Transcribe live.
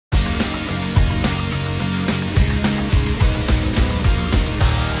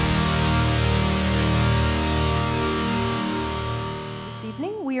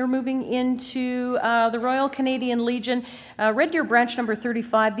are moving into the Royal Canadian Legion, Red Deer branch number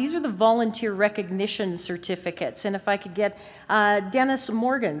 35. These are the volunteer recognition certificates. And if I could get Dennis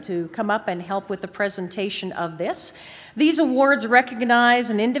Morgan to come up and help with the presentation of this. These awards recognize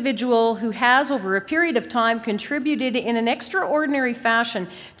an individual who has, over a period of time, contributed in an extraordinary fashion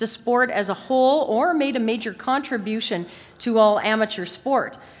to sport as a whole or made a major contribution to all amateur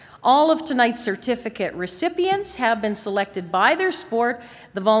sport. All of tonight's certificate recipients have been selected by their sport.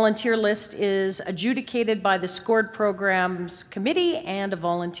 The volunteer list is adjudicated by the Scored Programs Committee, and a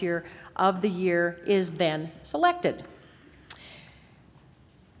Volunteer of the Year is then selected.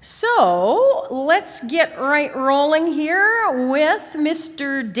 So let's get right rolling here with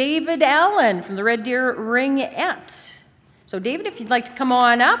Mr. David Allen from the Red Deer Ringette. So David, if you'd like to come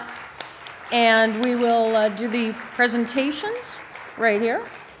on up, and we will do the presentations right here.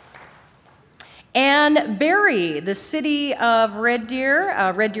 And Barry, the City of Red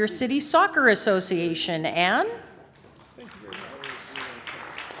Deer, Red Deer City Soccer Association. Anne?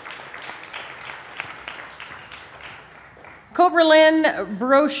 Coberlin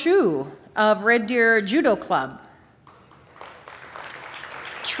Brochu of Red Deer Judo Club.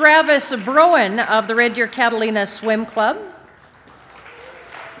 Travis Broen of the Red Deer Catalina Swim Club.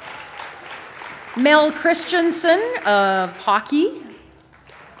 Mel Christensen of hockey.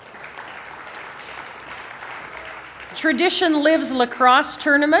 Tradition Lives Lacrosse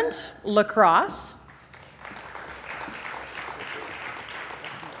Tournament, lacrosse.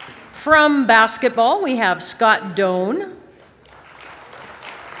 From basketball, we have Scott Doan.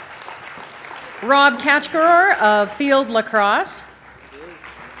 Rob Katchgarer of field lacrosse.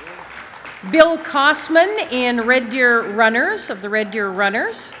 Bill Kossman in Red Deer Runners, of the Red Deer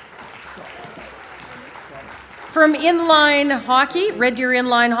Runners. From inline hockey, Red Deer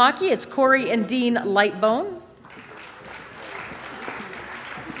inline hockey, it's Corey and Dean Lightbone.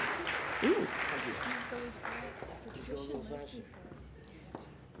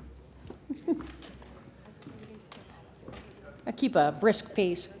 I keep a brisk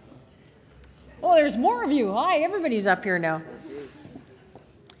pace. Oh, there's more of you. Hi, everybody's up here now.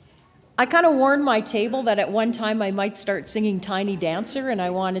 I kind of warned my table that at one time I might start singing Tiny Dancer, and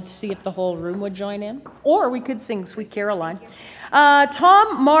I wanted to see if the whole room would join in. Or we could sing Sweet Caroline.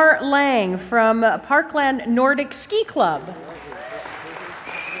 Tom Mar Lang from Parkland Nordic Ski Club.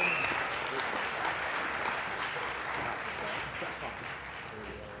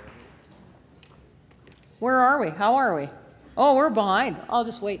 Where are we? How are we? Oh, we're behind. I'll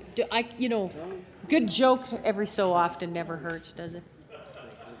just wait. You know, good joke every so often never hurts, does it?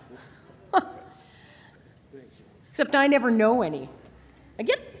 Except I never know any. I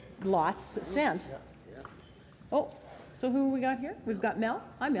get lots sent. Oh, so who we got here? We've got Mel.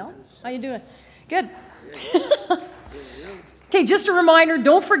 Hi, Mel. How you doing? Good. Okay, just a reminder,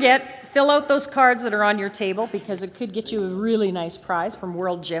 don't forget, fill out those cards that are on your table because it could get you a really nice prize from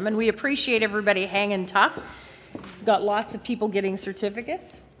World Gym, and we appreciate everybody hanging tough. Got lots of people getting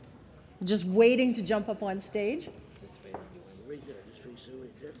certificates, just waiting to jump up on stage.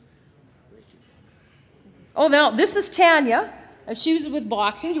 Oh, now this is Tanya. She was with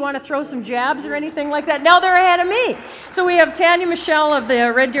boxing. Do you want to throw some jabs or anything like that? Now they're ahead of me. So we have Tanya Michelle of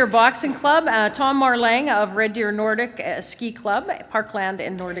the Red Deer Boxing Club, Tom Marlang of Red Deer Nordic Ski Club, Parkland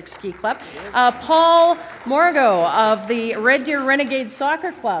and Nordic Ski Club, Paul Morgo of the Red Deer Renegade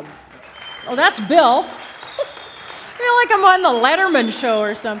Soccer Club. Oh, that's Bill. I feel like I'm on the Letterman show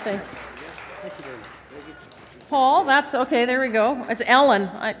or something. Paul, that's okay, there we go. It's Ellen.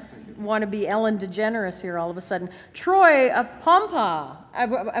 I want to be Ellen DeGeneres here all of a sudden. Troy Pompa.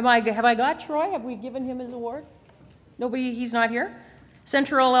 Have I got Troy? Have we given him his award? Nobody, he's not here?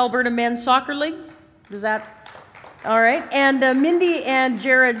 Central Alberta Men's Soccer League. Does that, all right. And Mindy and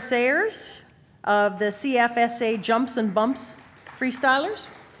Jared Sayers of the CFSA Jumps and Bumps Freestylers.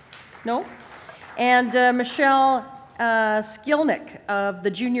 No? And Michelle Skilnick of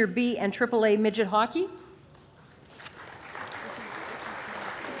the Junior B and AAA Midget Hockey.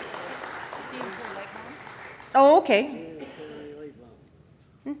 Oh, okay.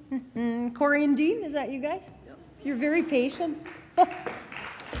 Corey and Dean, is that you guys? Yep. You're very patient.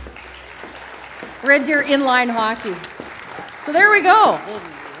 Red Deer inline hockey. So there we go.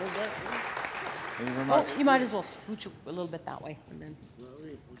 Oh, you might as well scooch a little bit that way. And then.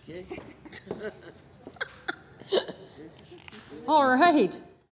 All right.